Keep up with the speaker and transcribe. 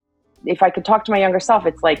if I could talk to my younger self,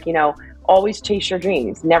 it's like, always chase your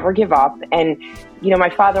dreams, never give up. And, my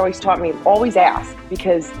father always taught me, always ask,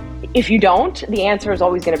 because if you don't, the answer is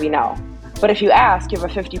always going to be no. But if you ask, you have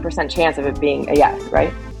a 50% chance of it being a yes,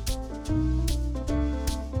 right?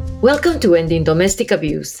 Welcome to Ending Domestic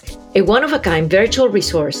Abuse, a one-of-a-kind virtual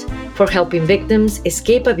resource for helping victims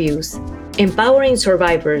escape abuse, empowering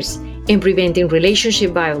survivors, and preventing relationship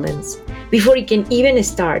violence before it can even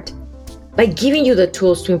start, by giving you the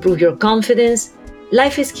tools to improve your confidence,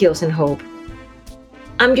 life skills, and hope.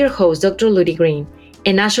 I'm your host, Dr. Ludy Green,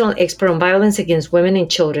 a national expert on violence against women and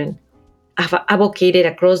children. I've advocated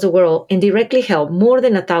across the world and directly helped more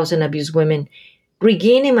than 1,000 abused women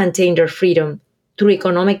regain and maintain their freedom through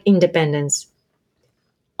economic independence.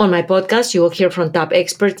 On my podcast, you will hear from top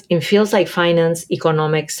experts in fields like finance,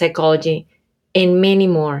 economics, psychology, and many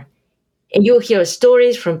more. And you'll hear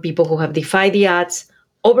stories from people who have defied the odds,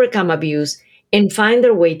 overcome abuse, and find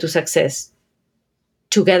their way to success.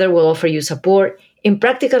 Together, we'll offer you support and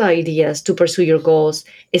practical ideas to pursue your goals,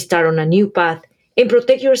 start on a new path, and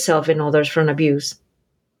protect yourself and others from abuse.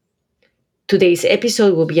 Today's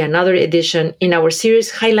episode will be another edition in our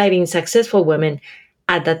series highlighting successful women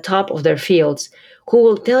at the top of their fields who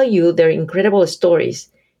will tell you their incredible stories,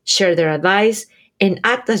 share their advice, and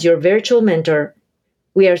act as your virtual mentor.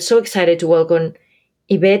 We are so excited to welcome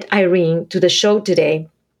Yvette Irene to the show today.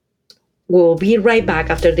 We'll be right back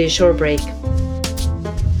after this short break.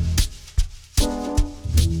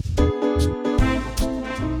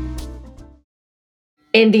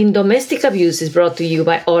 Ending Domestic Abuse is brought to you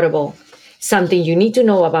by Audible. Something you need to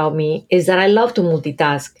know about me is that I love to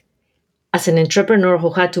multitask. As an entrepreneur who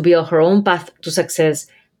had to build her own path to success,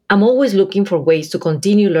 I'm always looking for ways to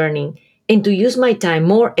continue learning and to use my time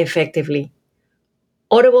more effectively.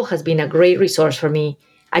 Audible has been a great resource for me.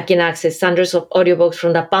 I can access hundreds of audiobooks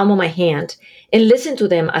from the palm of my hand and listen to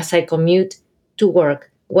them as I commute to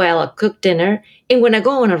work, while I cook dinner, and when I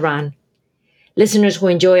go on a run. Listeners who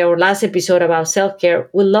enjoy our last episode about self-care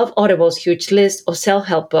will love Audible's huge list of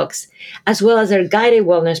self-help books, as well as their guided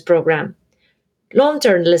wellness program.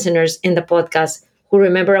 Long-term listeners in the podcast who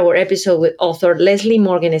remember our episode with author Leslie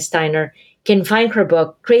Morgan Steiner can find her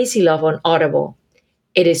book, Crazy Love, on Audible.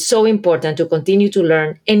 It is so important to continue to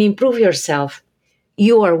learn and improve yourself.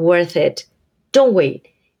 You are worth it. Don't wait.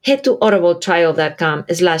 Head to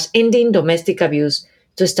audibletrial.com/ending domestic abuse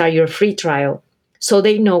to start your free trial so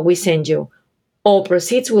they know we send you. All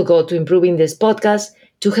proceeds will go to improving this podcast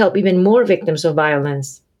to help even more victims of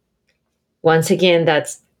violence. Once again,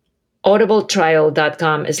 that's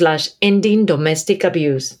audibletrial.com/ending domestic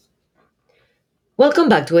abuse. Welcome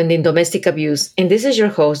back to Ending Domestic Abuse, and this is your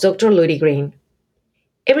host, Dr. Ludy Green.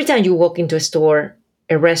 Every time you walk into a store,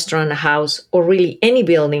 a restaurant, a house, or really any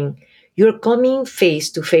building, you're coming face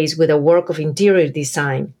to face with a work of interior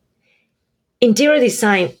design. Interior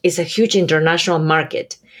design is a huge international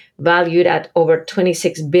market, valued at over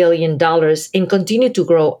 $26 billion and continue to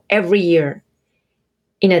grow every year.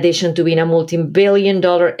 In addition to being a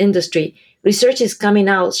multi-billion-dollar industry, research is coming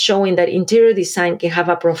out showing that interior design can have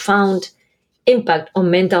a profound impact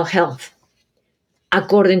on mental health.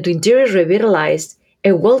 According to Interior Revitalized,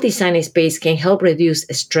 a well-designed space can help reduce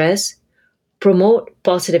stress, promote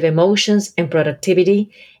positive emotions and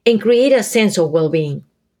productivity, and create a sense of well-being.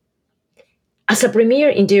 As a premier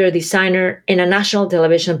interior designer and a national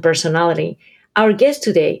television personality, our guest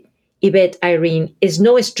today, Yvette Irene, is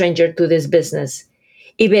no stranger to this business.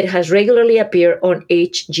 Yvette has regularly appeared on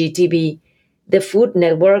HGTV, the Food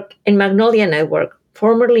Network, and Magnolia Network,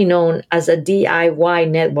 formerly known as the DIY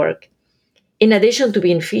Network. In addition to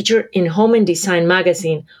being featured in Home and Design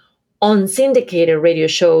magazine, on syndicated radio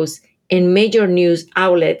shows, and major news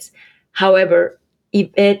outlets, however,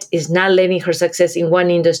 Yvette is not letting her success in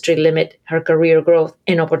one industry limit her career growth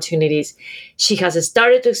and opportunities. She has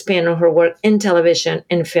started to expand on her work in television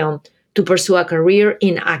and film to pursue a career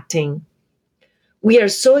in acting. We are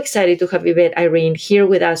so excited to have Yvette Irene here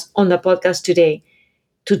with us on the podcast today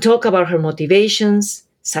to talk about her motivations,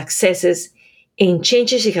 successes, and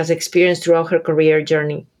changes she has experienced throughout her career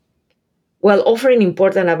journey, while offering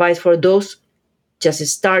important advice for those just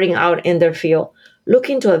starting out in their field,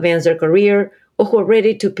 looking to advance their career, or who are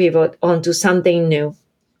ready to pivot onto something new.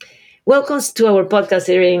 Welcome to our podcast,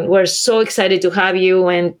 Irene. We're so excited to have you,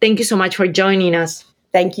 and thank you so much for joining us.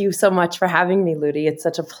 Thank you so much for having me, Ludy. It's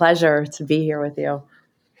such a pleasure to be here with you.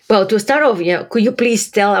 Well, to start off, could you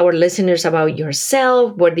please tell our listeners about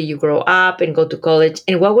yourself? Where did you grow up and go to college?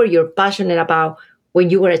 And what were you passionate about when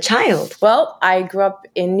you were a child? Well, I grew up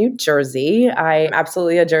in New Jersey. I'm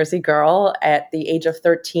absolutely a Jersey girl. At the age of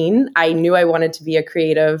 13, I knew I wanted to be a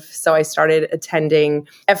creative, so I started attending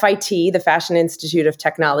FIT, the Fashion Institute of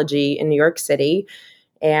Technology in New York City.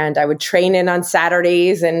 And I would train in on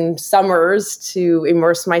Saturdays and summers to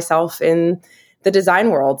immerse myself in the design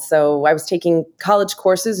world. So I was taking college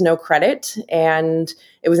courses, no credit, and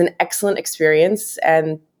it was an excellent experience.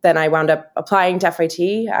 And then I wound up applying to FIT.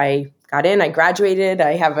 I got in, I graduated.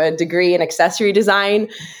 I have a degree in accessory design.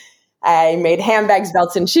 I made handbags,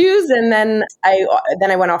 belts, and shoes, and then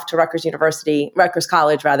I went off to Rutgers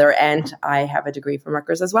College rather, and I have a degree from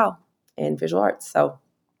Rutgers as well in visual arts. So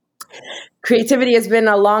creativity has been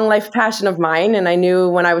a long life passion of mine, and I knew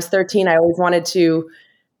when I was 13, I always wanted to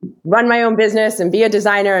run my own business and be a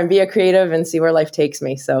designer and be a creative and see where life takes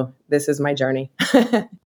me. So this is my journey.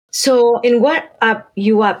 So, and what are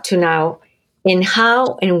you up to now? And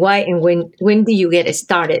how and why and when do you get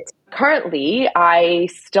started? Currently, I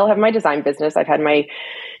still have my design business. I've had my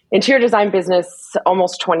interior design business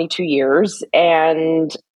almost 22 years,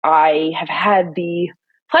 and I have had the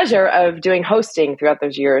pleasure of doing hosting throughout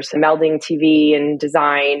those years, melding TV and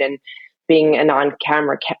design and being an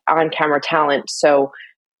on-camera talent. So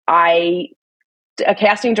a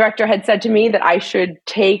casting director had said to me that I should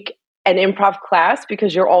take an improv class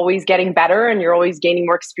because you're always getting better and you're always gaining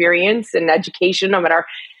more experience and education, no matter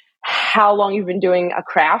how long you've been doing a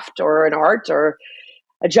craft or an art or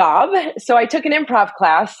a job. So I took an improv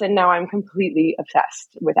class and now I'm completely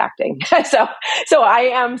obsessed with acting. So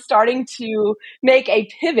I am starting to make a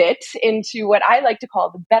pivot into what I like to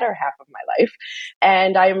call the better half of my life.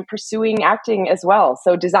 And I'm pursuing acting as well.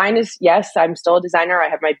 So design is, yes, I'm still a designer. I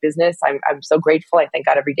have my business. I'm so grateful. I thank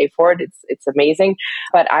God every day for it. It's amazing.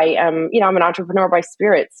 But I am, I'm an entrepreneur by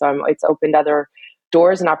spirit. So it's opened other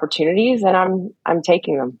doors and opportunities and I'm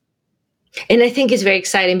taking them. And I think it's very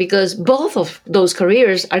exciting because both of those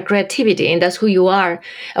careers are creativity, and that's who you are,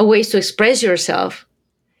 and ways to express yourself.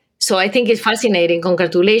 So I think it's fascinating.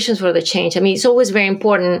 Congratulations for the change. I mean, it's always very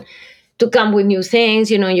important to come with new things,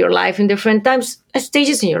 in your life, in different times,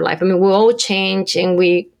 stages in your life. I mean, we all change and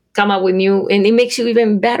we come up with new, and it makes you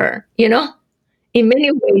even better, in many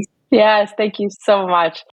ways. Yes, thank you so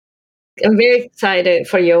much. I'm very excited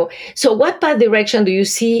for you. So what path direction do you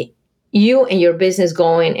see you and your business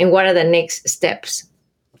going, and what are the next steps?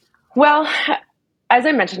 Well, as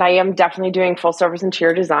I mentioned, I am definitely doing full service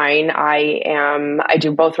interior design. I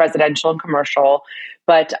do both residential and commercial,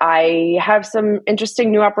 but I have some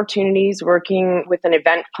interesting new opportunities working with an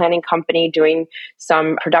event planning company, doing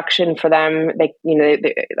some production for them.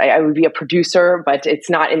 I would be a producer, but it's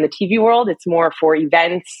not in the TV world. It's more for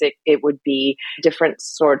events. It would be different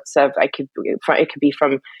sorts of, it could be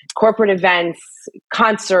from corporate events,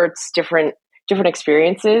 concerts, different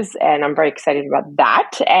experiences, and I'm very excited about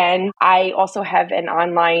that. And I also have an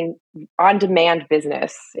online on-demand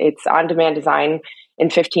business. It's on-demand design in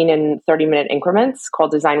 15 and 30-minute increments called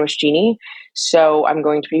Design with Jeannie. So I'm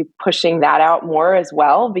going to be pushing that out more as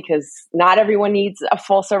well, because not everyone needs a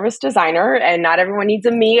full-service designer and not everyone needs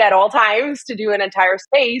a me at all times to do an entire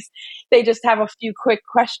space. They just have a few quick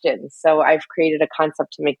questions. So I've created a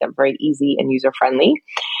concept to make that very easy and user-friendly.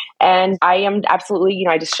 And I am absolutely,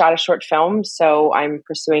 I just shot a short film, so I'm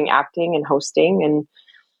pursuing acting and hosting, and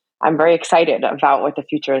I'm very excited about what the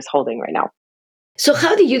future is holding right now. So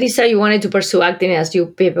how did you decide you wanted to pursue acting as you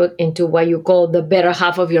pivot into what you call the better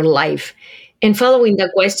half of your life? And following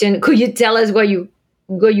that question, could you tell us what you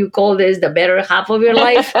call this, the better half of your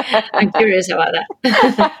life? I'm curious about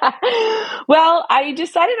that. Well, I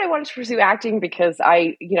decided I wanted to pursue acting because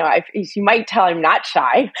you might tell, I'm not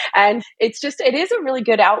shy. And it is a really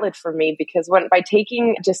good outlet for me, because by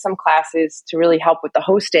taking just some classes to really help with the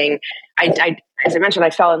hosting, I as I mentioned, I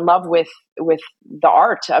fell in love with the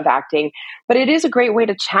art of acting, but it is a great way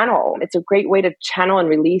to channel. It's a great way to channel and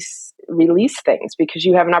release things, because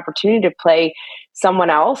you have an opportunity to play someone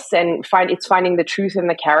else and finding the truth in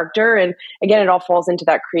the character. And again, it all falls into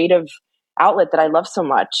that creative outlet that I love so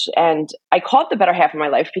much. And I call it the better half of my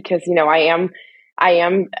life because, I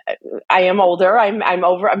am older.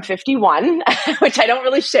 I'm 51, which I don't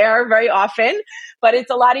really share very often, but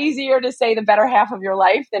it's a lot easier to say the better half of your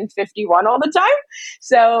life than 51 all the time.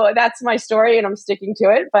 So that's my story and I'm sticking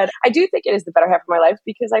to it. But I do think it is the better half of my life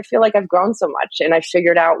because I feel like I've grown so much and I've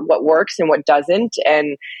figured out what works and what doesn't.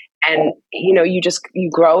 And you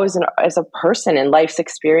grow as a person, and life's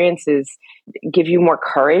experiences give you more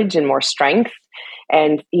courage and more strength.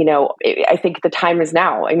 And, I think the time is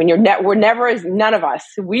now. I mean, we're never none of us,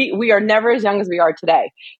 we are never as young as we are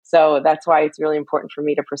today. So that's why it's really important for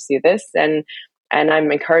me to pursue this. And And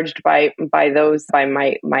I'm encouraged by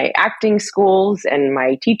my acting schools, and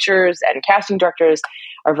my teachers and casting directors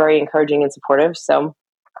are very encouraging and supportive. So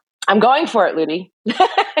I'm going for it, Ludy.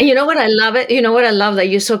 And you know what I love it? You know what I love that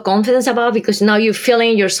you're so confident about, because now you're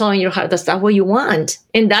feeling your soul in your heart. That's what you want.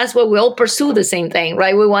 And that's what we all pursue, the same thing,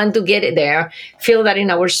 right? We want to get it there, feel that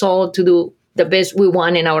in our soul, to do the best we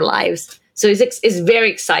want in our lives. So it's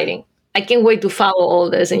very exciting. I can't wait to follow all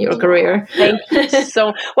this in your career. Thank you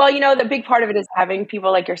so well. The big part of it is having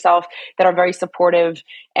people like yourself that are very supportive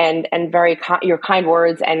and very your kind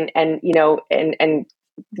words, and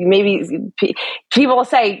maybe people will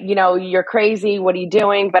say, you're crazy. What are you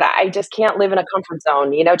doing? But I just can't live in a comfort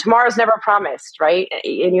zone. Tomorrow's never promised, right?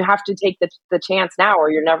 And you have to take the chance now,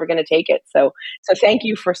 or you're never going to take it. So thank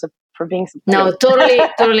you for being supportive. No, totally,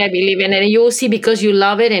 I believe in it. And you will see, because you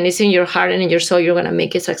love it and it's in your heart and in your soul, you're going to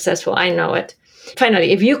make it successful. I know it.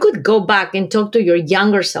 Finally, if you could go back and talk to your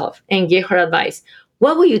younger self and give her advice,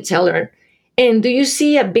 what would you tell her? And do you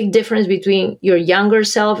see a big difference between your younger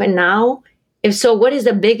self and now? If so, what is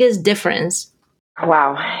the biggest difference?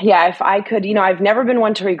 Wow. Yeah, if I could, I've never been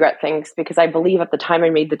one to regret things, because I believe at the time I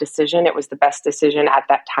made the decision, it was the best decision at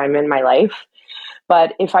that time in my life.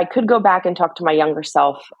 But if I could go back and talk to my younger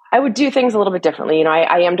self, I would do things a little bit differently.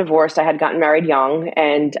 I am divorced. I had gotten married young.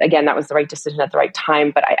 And again, that was the right decision at the right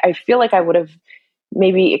time. But I feel like I would have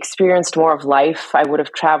maybe experienced more of life. I would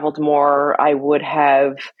have traveled more. I would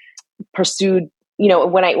have pursued,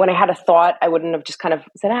 when I had a thought, I wouldn't have just kind of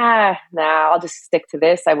said, nah, I'll just stick to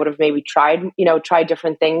this. I would have maybe tried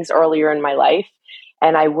different things earlier in my life.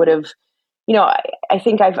 And I would have, I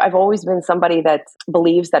think I've always been somebody that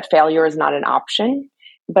believes that failure is not an option.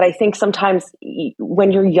 But I think sometimes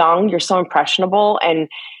when you're young, you're so impressionable. And,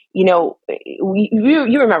 you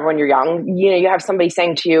remember when you're young, you have somebody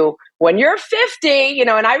saying to you, when you're 50, and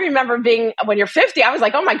I remember when you're 50, I was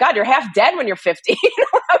like, oh my God, you're half dead when you're 50.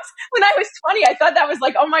 When I was 20, I thought that was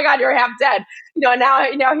like, oh my God, you're half dead. And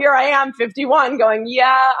now here I am, 51, going, yeah,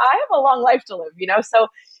 I have a long life to live, So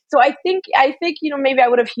I think, maybe I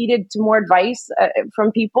would have heeded to more advice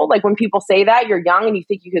from people. Like when people say that you're young and you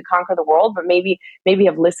think you could conquer the world, but maybe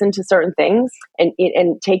have listened to certain things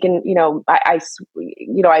and taken,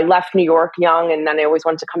 I left New York young, and then I always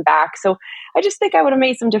wanted to come back. So I just think I would have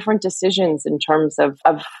made some different decisions in terms of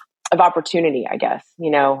opportunity, I guess,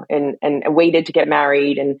 and waited to get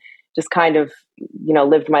married and just kind of,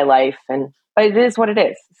 lived my life. But it is what it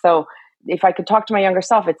is. So if I could talk to my younger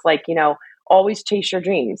self, it's like, always chase your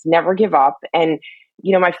dreams, never give up. And,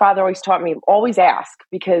 my father always taught me, always ask,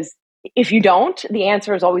 because if you don't, the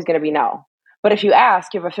answer is always going to be no. But if you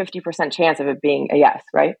ask, you have a 50% chance of it being a yes,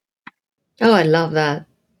 right? Oh, I love that.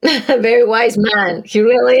 Very wise man. He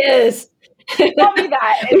really is. Tell me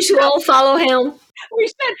that. We should all follow him. We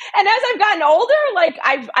should. And as I've gotten older, like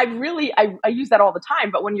I use that all the time.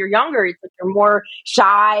 But when you're younger, it's like you're more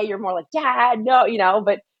shy. You're more like, Dad, no,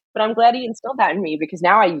 But I'm glad he instilled that in me, because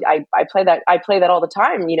now I play that all the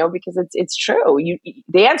time, because it's true.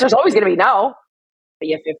 The answer is always going to be no, but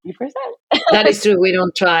you have 50%. That is true. We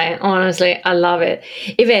don't try. Honestly, I love it.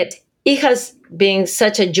 Yvette, it has been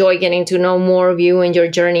such a joy getting to know more of you and your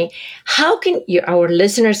journey. How can our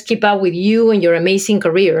listeners keep up with you and your amazing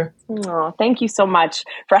career? Oh, thank you so much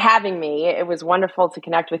for having me. It was wonderful to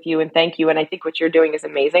connect with you, and thank you. And I think what you're doing is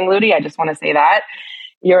amazing, Ludy. I just want to say that.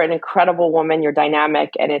 You're an incredible woman. You're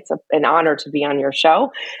dynamic, and it's an honor to be on your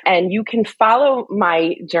show. And you can follow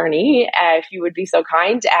my journey, if you would be so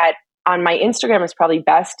kind, on my Instagram is probably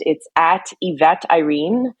best. It's at Yvette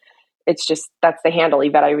Irene. That's the handle,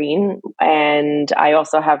 Yvette Irene. And I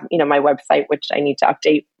also have, my website, which I need to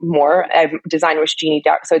update more. I have designwithgenie.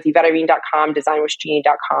 So it's YvetteIrene.com,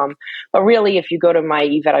 designwithgenie.com. But really, if you go to my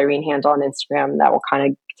Yvette Irene handle on Instagram, that will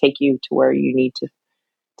kind of take you to where you need to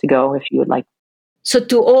go if you would like. So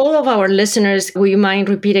to all of our listeners, will you mind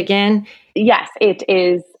repeat again? Yes, it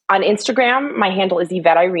is on Instagram. My handle is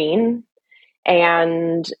Yvette Irene.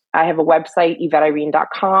 And I have a website,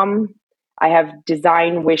 YvetteIrene.com. I have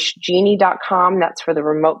designwithgenie.com. That's for the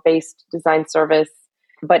remote-based design service.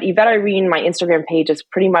 But Yvette Irene, my Instagram page is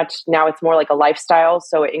pretty much, now it's more like a lifestyle.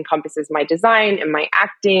 So it encompasses my design and my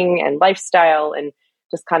acting and lifestyle and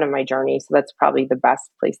just kind of my journey. So that's probably the best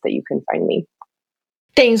place that you can find me.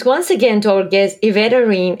 Thanks once again to our guest, Yvette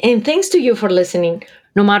Irene, and thanks to you for listening.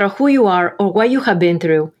 No matter who you are or what you have been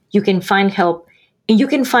through, you can find help and you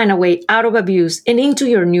can find a way out of abuse and into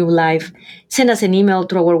your new life. Send us an email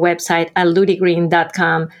to our website at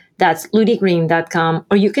ludygreen.com. That's ludygreen.com.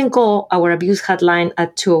 Or you can call our abuse hotline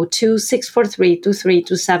at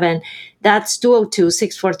 202-643-2327. That's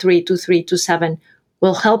 202-643-2327.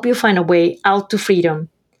 We'll help you find a way out to freedom.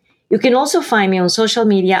 You can also find me on social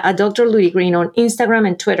media at Dr. Ludy Green on Instagram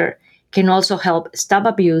and Twitter. Can also help stop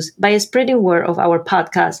abuse by spreading word of our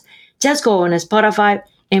podcast. Just go on Spotify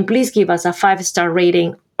and please give us a 5-star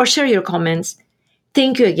rating or share your comments.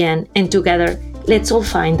 Thank you again, and together, let's all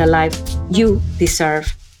find the life you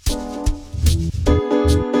deserve.